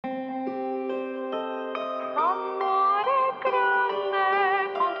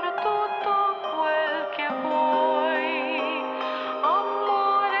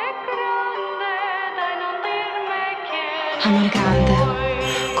Amore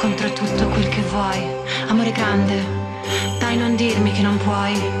grande, contro tutto quel che vuoi. Amore grande, dai non dirmi che non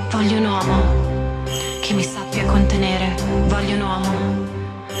puoi. Voglio un uomo che mi sappia contenere. Voglio un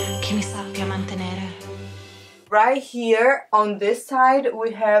uomo che mi sappia mantenere. Right here on this side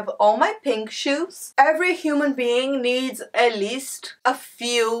we have all my pink shoes. Every human being needs at least a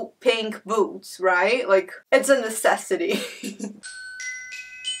few pink boots, right? Like, it's a necessity.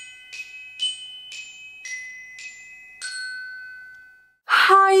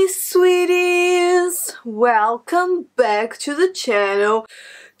 Hi sweeties! Welcome back to the channel.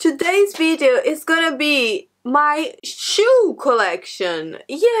 Today's video is gonna be my shoe collection.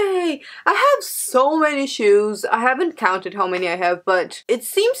 Yay! I have so many shoes. I haven't counted how many I have, but it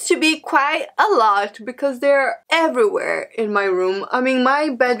seems to be quite a lot because they're everywhere in my room. I mean, my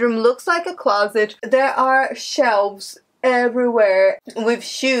bedroom looks like a closet. There are shelves everywhere with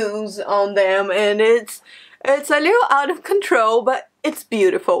shoes on them, and it's a little out of control, but it's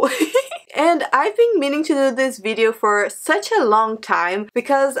beautiful. And I've been meaning to do this video for such a long time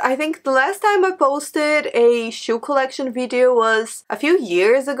because I think the last time I posted a shoe collection video was a few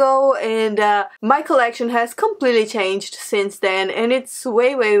years ago, and my collection has completely changed since then, and it's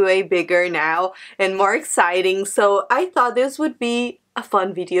way bigger now and more exciting, so I thought this would be a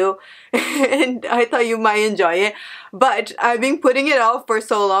fun video and I thought you might enjoy it, but I've been putting it off for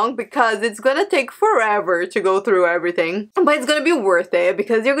so long because it's gonna take forever to go through everything, but it's gonna be worth it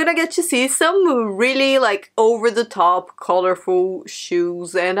because you're gonna get to see some really like over-the-top colorful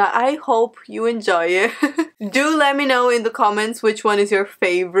shoes, and I hope you enjoy it. Do let me know in the comments which one is your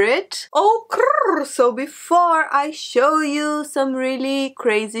favorite. Oh, so before I show you some really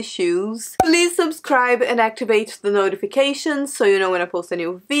crazy shoes, please subscribe and activate the notifications so you know when I post a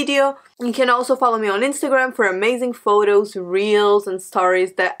new video. You can also follow me on Instagram for amazing photos, reels, and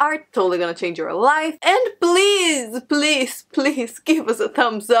stories that are totally gonna change your life. And please give us a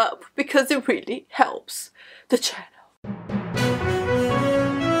thumbs up because it really helps the channel.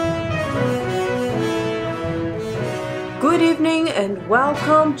 Good evening and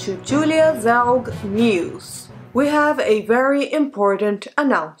welcome to Julia Zelg News. We have a very important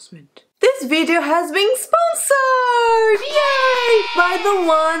announcement. This video has been sponsored! Yay! By the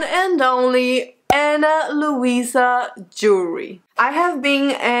one and only Ana Luisa Jewelry. I have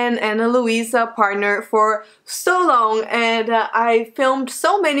been an Ana Luisa partner for so long, and I filmed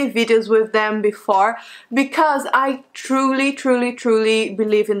so many videos with them before because I truly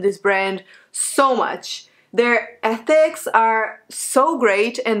believe in this brand so much. Their ethics are so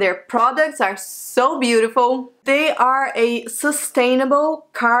great and their products are so beautiful. They are a sustainable,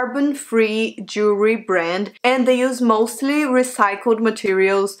 carbon-free jewelry brand, and they use mostly recycled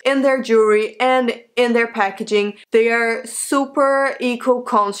materials in their jewelry and in their packaging. They are super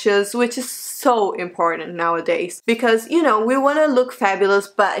eco-conscious, which is so important nowadays because, you know, we want to look fabulous,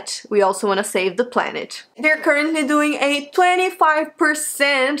 but we also want to save the planet. They're currently doing a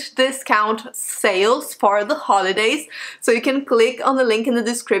 25% discount sales for the holidays, so you can click on the link in the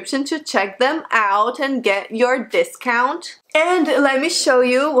description to check them out and get your discount. And let me show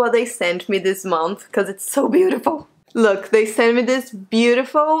you what they sent me this month because it's so beautiful. Look, they sent me these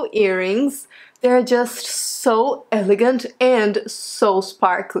beautiful earrings. They're just so elegant and so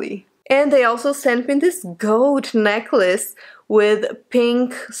sparkly. And they also sent me this gold necklace with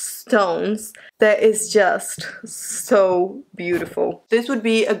pink stones that is just so beautiful. This would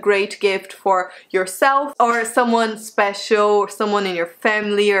be a great gift for yourself or someone special or someone in your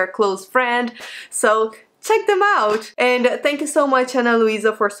family or a close friend. So check them out. And thank you so much, Ana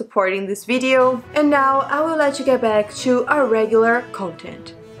Luisa, for supporting this video. And now I will let you get back to our regular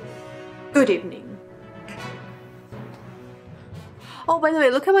content. Good evening. Oh, by the way,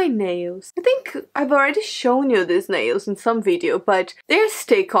 look at my nails. I think I've already shown you these nails in some video, but they're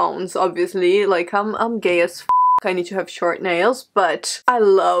stick-ons, obviously. Like, I'm gay as f***. I need to have short nails, but I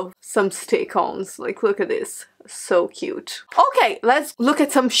love some stick-ons. Like, look at this. So cute. Okay, let's look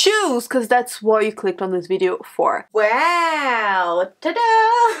at some shoes, because that's what you clicked on this video for. Wow! Ta-da!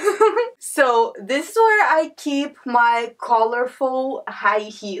 So, this is where I keep my colorful high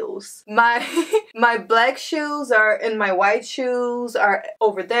heels. My black shoes are, and my white shoes are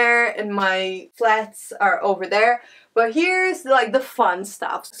over there, and my flats are over there. But here's like the fun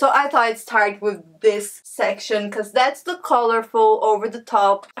stuff. So I thought I'd start with this section because that's the colorful,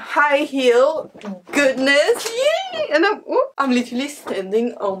 over-the-top, high heel goodness. Yay! And I'm literally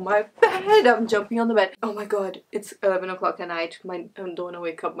standing on my bed. I'm jumping on the bed. Oh my god, it's 11 o'clock at night. I don't want to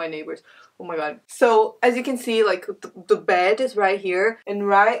wake up my neighbors. Oh my god. So as you can see, like the bed is right here, and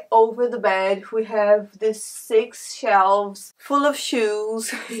right over the bed we have these 6 shelves full of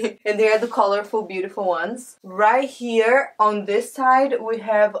shoes and they are the colorful, beautiful ones. Right here on this side we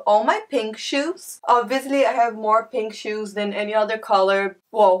have all my pink shoes. Obviously I have more pink shoes than any other color.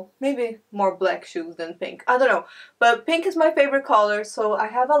 Well, maybe more black shoes than pink. I don't know. But pink is my favorite color, so I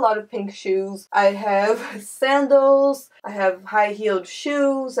have a lot of pink shoes. I have sandals, I have high-heeled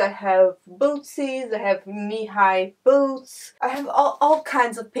shoes, I have bootsies, I have knee-high boots. I have all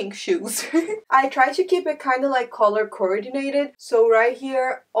kinds of pink shoes. I try to keep it kind of like color coordinated. So right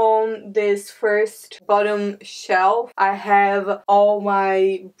here on this first bottom shelf, I have all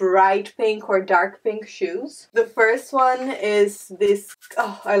my bright pink or dark pink shoes. The first one is this,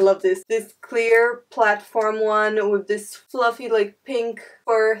 oh, I love this clear platform one with this fluffy like pink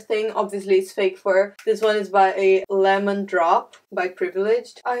fur thing. Obviously it's fake fur. This one is by a Lemon Drop by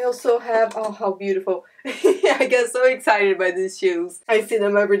Privileged. I also have, oh how beautiful. I get so excited by these shoes. I see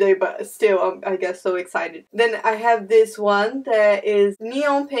them every day, but still I get so excited. Then I have this one that is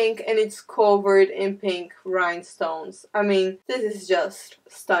neon pink and it's covered in pink rhinestones. I mean, this is just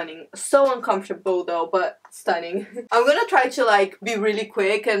stunning. So uncomfortable though, but stunning. I'm gonna try to like be really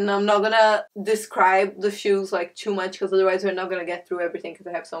quick and I'm not gonna describe the shoes like too much because otherwise we're not gonna get through everything because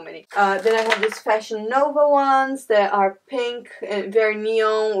I have so many. Then I have these Fashion Nova ones that are pink and very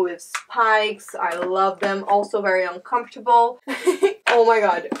neon with spikes. I love them. Also very uncomfortable. Oh my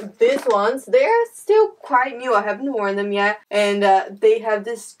god, these ones, they're still quite new. I haven't worn them yet, and they have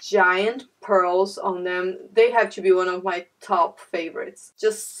this giant pearls on them. They have to be one of my top favorites.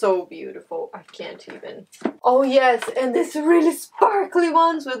 Just so beautiful. I can't even. Oh yes, and these really sparkly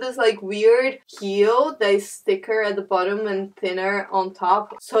ones with this like weird heel that is thicker at the bottom and thinner on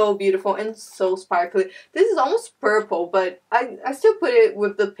top. So beautiful and so sparkly. This is almost purple, but I still put it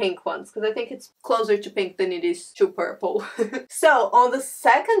with the pink ones because I think it's closer to pink than it is to purple. So on the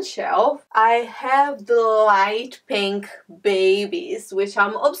second shelf, I have the light pink babies, which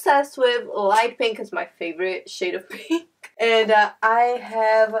I'm obsessed with. Light pink is my favorite shade of pink. And I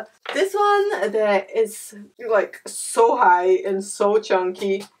have this one that is like so high and so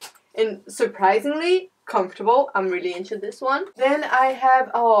chunky and surprisingly comfortable. I'm really into this one. Then I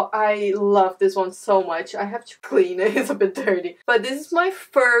have, oh, I love this one so much. I have to clean it. It's a bit dirty. But this is my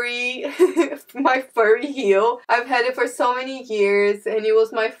furry, my furry heel. I've had it for so many years and it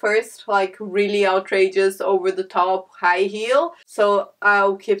was my first like really outrageous over the top high heel. So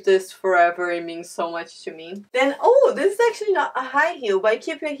I'll keep this forever. It means so much to me. Then, oh, this is actually not a high heel, but I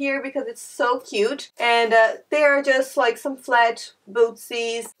keep it here because it's so cute. And they are just like some flat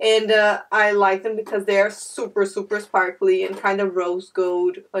bootsies and I like them because they're super sparkly and kind of rose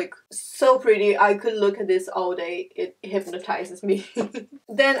gold, like so pretty. I could look at this all day. It hypnotizes me.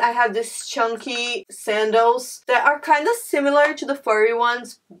 Then I have these chunky sandals that are kind of similar to the furry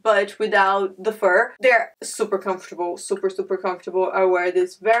ones but without the fur. They're super comfortable, super comfortable. I wear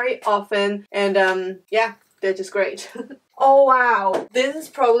this very often and yeah, they're just great. Oh wow, this is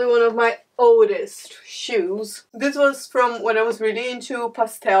probably one of my oldest shoes. This was from when I was really into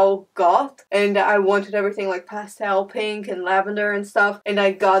pastel goth and I wanted everything like pastel pink and lavender and stuff, and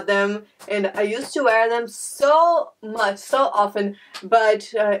I got them and I used to wear them so much, so often,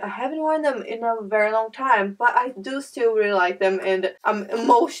 but I haven't worn them in a very long time, but I do still really like them and I'm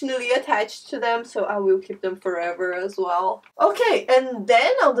emotionally attached to them, so I will keep them forever as well. Okay, and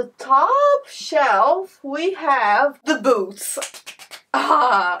then on the top shelf we have the boots.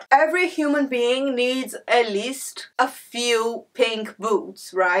 Every human being needs at least a few pink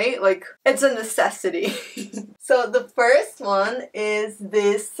boots, right? Like, it's a necessity. So the first one is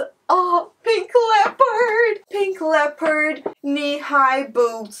this, oh, pink leopard knee-high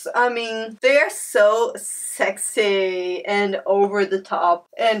boots. I mean, they are so sexy and over the top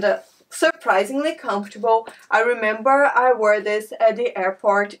and surprisingly comfortable. I remember I wore this at the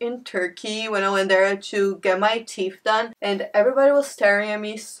airport in Turkey when I went there to get my teeth done and everybody was staring at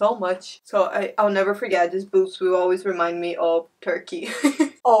me so much. So I'll never forget. These boots will always remind me of Turkey.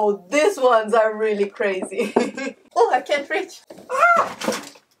 Oh, these ones are really crazy. Oh, I can't reach. Ah!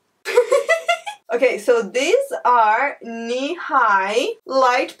 Okay, so these are knee-high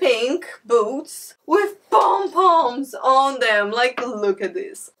light pink boots with pom-poms on them. Like, look at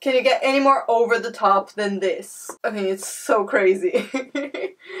this. Can you get any more over the top than this? I mean, it's so crazy.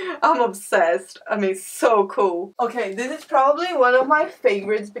 I'm obsessed. I mean, so cool. Okay, this is probably one of my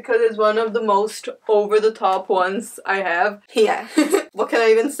favorites because it's one of the most over the top ones I have. Yeah. What can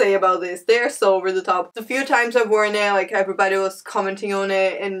I even say about this? They're so over the top. The few times I've worn it, like, everybody was commenting on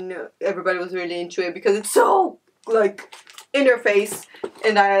it and everybody was really into it because it's so, like, in your face,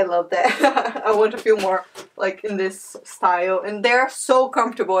 and I love that. I want a few more like in this style, and they're so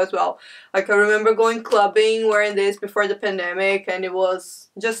comfortable as well. Like I remember going clubbing wearing this before the pandemic, and it was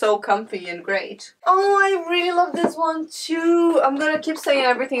just so comfy and great. Oh, I really love this one too. I'm gonna keep saying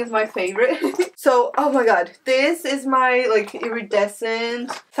everything is my favorite. So, oh my god, this is my like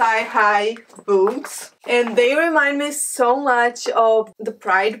iridescent thigh-high boots, and they remind me so much of the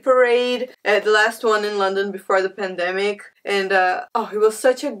Pride Parade, the last one in London before the pandemic. And oh, it was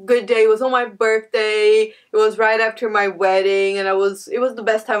such a good day. It was on my birthday. It was right after my wedding, and it was the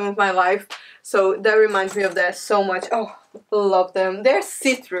best time of my life. So that reminds me of that so much. Oh, love them. They're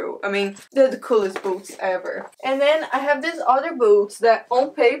see-through. I mean, they're the coolest boots ever. And then I have these other boots that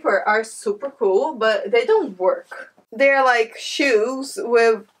on paper are super cool, but they don't work. They're like shoes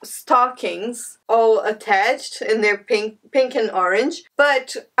with stockings all attached, and they're pink and orange.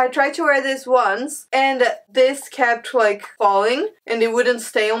 But I tried to wear this once, and this kept like falling, and it wouldn't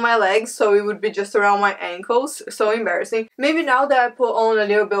stay on my legs, so it would be just around my ankles. So embarrassing. Maybe now that I put on a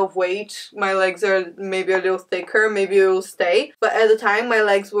little bit of weight, my legs are maybe a little thicker, maybe it will stay. But at the time, my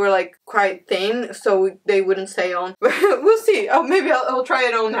legs were like quite thin, so they wouldn't stay on. We'll see. Oh, maybe I'll try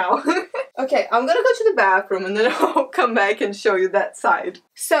it on now. Okay, I'm gonna go to the bathroom, and then I'll come back and show you that side.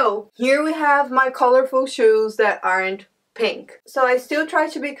 So here we have my colorful shoes that aren't pink. So I still try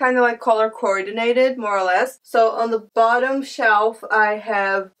to be kind of like color coordinated, more or less. So on the bottom shelf I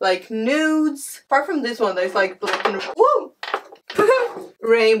have like nudes, apart from this one that's like black and woo!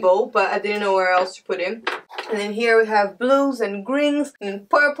 Rainbow, but I didn't know where else to put him. And then here we have blues and greens and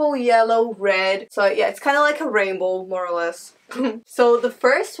purple, yellow, red. So yeah, it's kind of like a rainbow, more or less. So the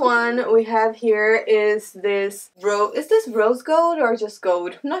first one we have here is this rose gold or just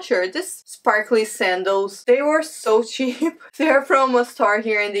gold? I'm not sure. This sparkly sandals. They were so cheap. They're from a store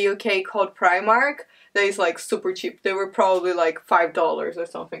here in the UK called Primark. That is like super cheap. They were probably like $5 or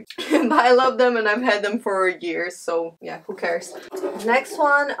something. But I love them, and I've had them for years, so yeah, who cares. Next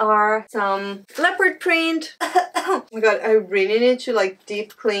one are some leopard print. Oh my god, I really need to like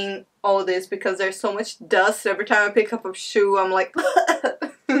deep clean all this because there's so much dust. Every time I pick up a shoe, I'm like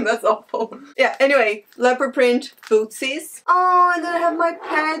that's awful. Yeah, anyway, leopard print bootsies. Oh, and then I have my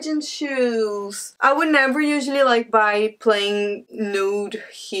pageant shoes. I would never usually like buy plain nude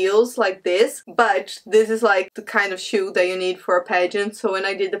heels like this, but this is like the kind of shoe that you need for a pageant. So when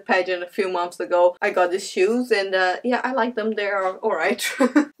I did the pageant a few months ago, I got these shoes, and yeah, I like them. They're alright.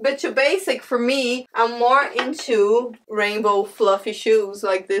 But too basic for me. I'm more into rainbow fluffy shoes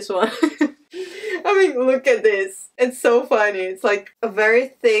like this one. I mean, look at this. It's so funny. It's like a very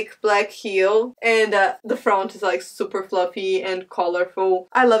thick black heel, and the front is like super fluffy and colorful.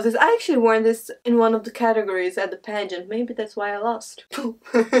 I love this. I actually wore this in one of the categories at the pageant. Maybe that's why I lost.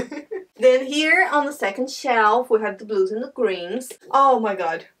 Then here on the second shelf we have the blues and the greens. Oh my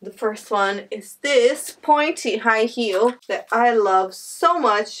god. The first one is this pointy high heel that I love so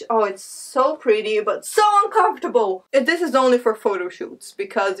much. Oh, it's so pretty but so uncomfortable. And this is only for photo shoots,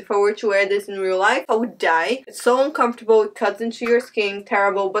 because if I were to wear this in real life I would die. It's so uncomfortable, it cuts into your skin,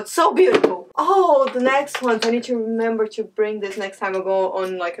 terrible, but so beautiful. Oh, the next ones, I need to remember to bring this next time I go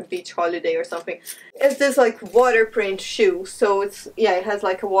on like a beach holiday or something. It's this like water print shoe. So it's, yeah, it has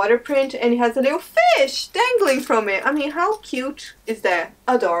like a water print, and it has a little fish dangling from it. I mean, how cute is that?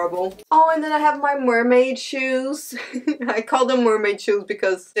 Adorable. Oh, and then I have my mermaid shoes. I call them mermaid shoes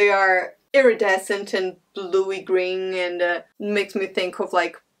because they are iridescent and bluey green, and makes me think of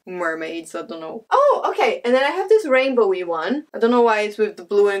like mermaids, I don't know. Oh, okay, and then I have this rainbowy one. I don't know why it's with the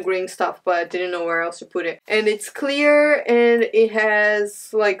blue and green stuff, but I didn't know where else to put it. And it's clear, and it has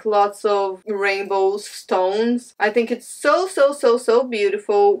like lots of rainbow stones. I think it's so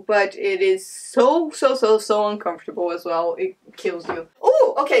beautiful, but it is so uncomfortable as well. It kills you.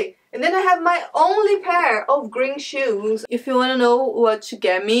 Oh, okay. And then I have my only pair of green shoes. If you want to know what to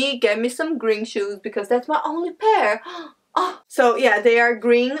get me some green shoes, because that's my only pair. Oh, so yeah, they are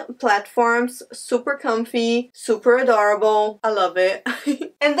green platforms, super comfy, super adorable. I love it.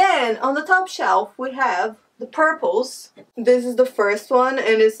 And then on the top shelf we have the purples. This is the first one,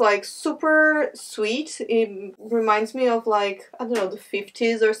 and it's like super sweet. It reminds me of like, I don't know, the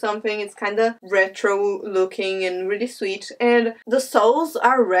 50s or something. It's kind of retro looking and really sweet. And the soles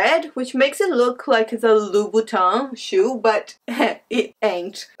are red, which makes it look like it's a Louboutin shoe, but it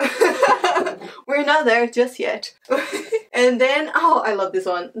ain't. We're not there just yet. And then, oh, I love this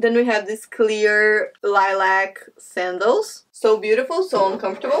one. Then we have this clear lilac sandals. So beautiful, so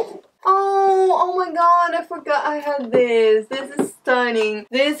uncomfortable. Oh my god, I forgot I had this. This is stunning.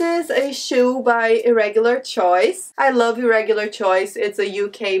 This is a shoe by Irregular Choice. I love Irregular Choice. It's a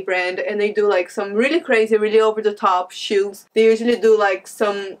UK brand and they do like some really crazy, really over the top shoes. They usually do like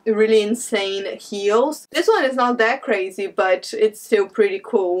some really insane heels. This one is not that crazy, but it's still pretty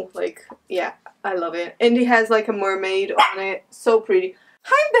cool. Like, yeah, I love it. And it has like a mermaid on it. So pretty.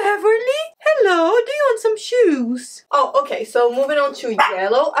 Hi Beverly! Hello, do you want some shoes? Oh, okay, so moving on to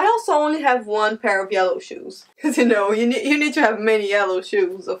yellow. I also only have one pair of yellow shoes. Because you know, you need to have many yellow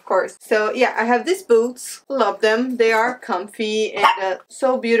shoes, of course. So yeah, I have these boots. Love them. They are comfy and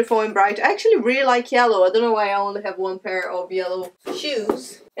so beautiful and bright. I actually really like yellow. I don't know why I only have one pair of yellow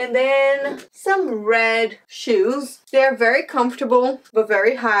shoes. And then some red shoes. They're very comfortable, but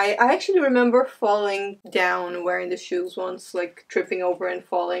very high. I actually remember falling down wearing the shoes once, like tripping over and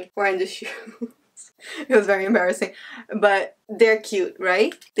falling wearing the shoes. It was very embarrassing, but they're cute,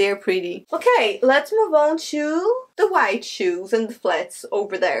 right? They're pretty. Okay, let's move on to the white shoes and the flats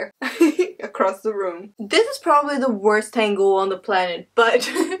over there across the room. This is probably the worst angle on the planet, but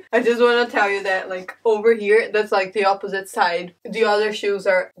I just want to tell you that like over here, that's like the opposite side. The other shoes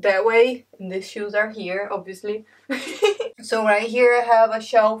are that way and these shoes are here, obviously. So right here I have a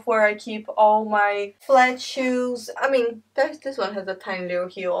shelf where I keep all my flat shoes. I mean, this one has a tiny little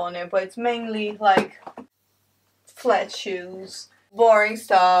heel on it, but it's mainly like flat shoes. Boring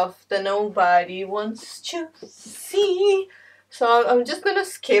stuff that nobody wants to see. So I'm just gonna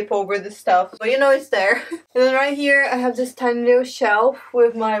skip over the stuff, but you know it's there. And then right here I have this tiny little shelf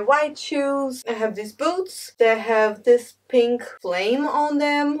with my white shoes. I have these boots that have this pink flame on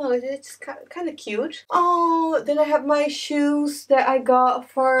them. It's kind of cute. Oh, then I have my shoes that I got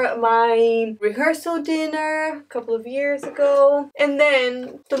for my rehearsal dinner a couple of years ago. And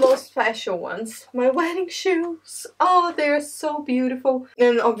then the most special ones, my wedding shoes. Oh, they're so beautiful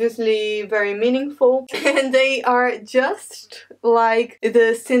and obviously very meaningful. And they are just like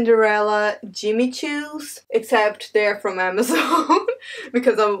the Cinderella Jimmy Choos, except they're from Amazon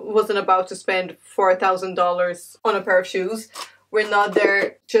because I wasn't about to spend $4,000 on a pair of shoes. We're not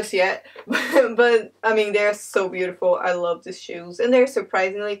there just yet, but I mean they're so beautiful. I love these shoes and they're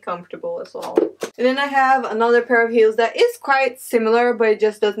surprisingly comfortable as well. And then I have another pair of heels that is quite similar, but it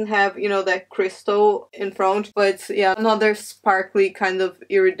just doesn't have, you know, that crystal in front. But it's, yeah, another sparkly kind of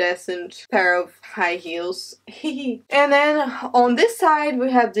iridescent pair of high heels. And then on this side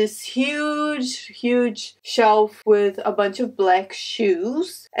we have this huge shelf with a bunch of black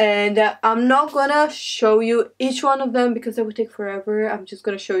shoes. And I'm not gonna show you each one of them because that would take forever. I'm just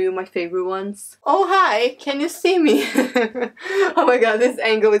gonna show you my favorite ones. Oh hi, can you see me? Oh my god, this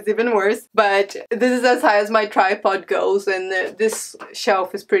angle is even worse. But this is as high as my tripod goes and this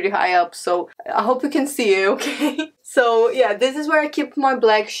shelf is pretty high up, so I hope you can see it, okay? So yeah, this is where I keep my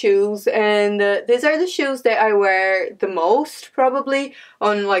black shoes, and these are the shoes that I wear the most probably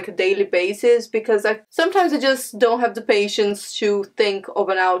on like a daily basis, because sometimes I just don't have the patience to think of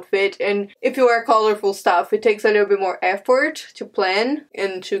an outfit, and if you wear colorful stuff it takes a little bit more effort to plan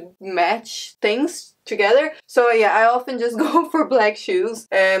and to match things together. So yeah, I often just go for black shoes.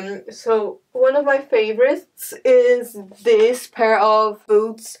 So one of my favorites is this pair of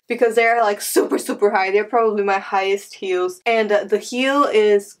boots because they're like super high. They're probably my highest heels, and the heel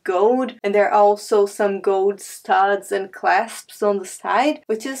is gold and there are also some gold studs and clasps on the side,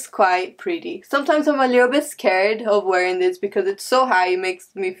 which is quite pretty. Sometimes I'm a little bit scared of wearing this because it's so high, it makes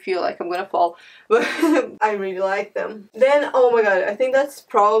me feel like I'm gonna fall, but I really like them. Then, oh my god, I think that's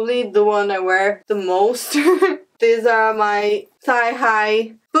probably the one I wear the most. These are my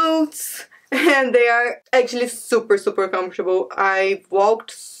thigh-high boots. And they are actually super comfortable. I've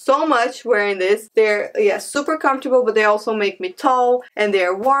walked so much wearing this. They're, yeah, super comfortable, but they also make me tall and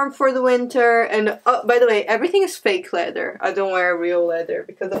they're warm for the winter. And by the way, everything is fake leather. I don't wear real leather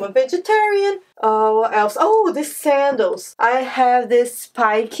because I'm a vegetarian. What else? Oh, these sandals. I have these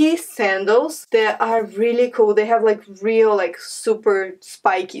spiky sandals that are really cool. They have like real, like super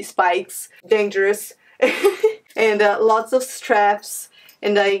spiky spikes. Dangerous. And lots of straps.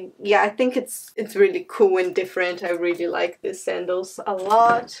 And I think it's really cool and different. I really like these sandals a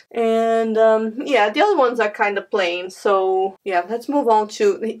lot. And yeah, the other ones are kind of plain. So yeah, let's move on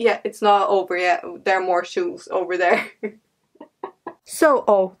to, yeah, it's not over yet. There are more shoes over there. So,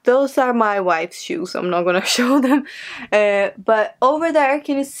 oh, those are my wife's shoes. I'm not gonna show them. But over there,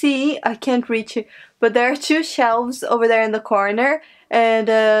 can you see? I can't reach it. But there are two shelves over there in the corner. And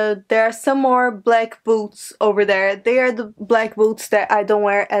there are some more black boots over there. They are the black boots that I don't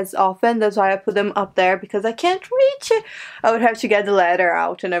wear as often. That's why I put them up there, because I can't reach it. I would have to get the leather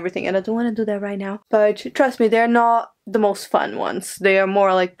out and everything, and I don't want to do that right now. But trust me, they're not the most fun ones. They are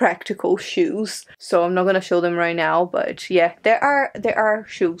more like practical shoes, so I'm not gonna show them right now, but yeah, there are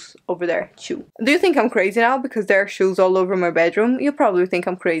shoes over there too. Do you think I'm crazy now because there are shoes all over my bedroom? You probably think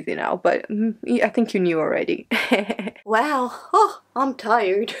I'm crazy now, but I think you knew already. Wow, oh, I'm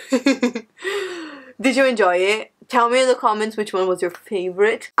tired. Did you enjoy it? Tell me in the comments which one was your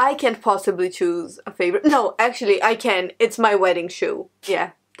favorite. I can't possibly choose a favorite. No, actually I can. It's my wedding shoe.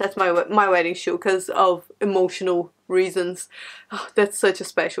 Yeah, that's my wedding shoe because of emotional reasons. Oh, that's such a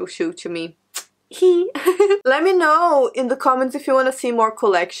special shoe to me. Let me know in the comments if you want to see more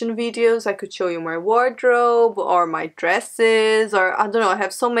collection videos. I could show you my wardrobe or my dresses, or I don't know, I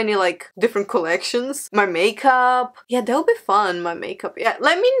have so many like different collections. My makeup. Yeah, that'll be fun, my makeup. Yeah,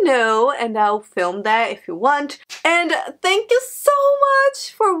 let me know and I'll film that if you want. And thank you so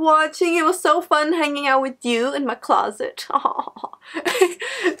much for watching. It was so fun hanging out with you in my closet.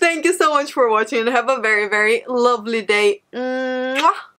 Thank you so much for watching and have a very, very lovely day. Mwah!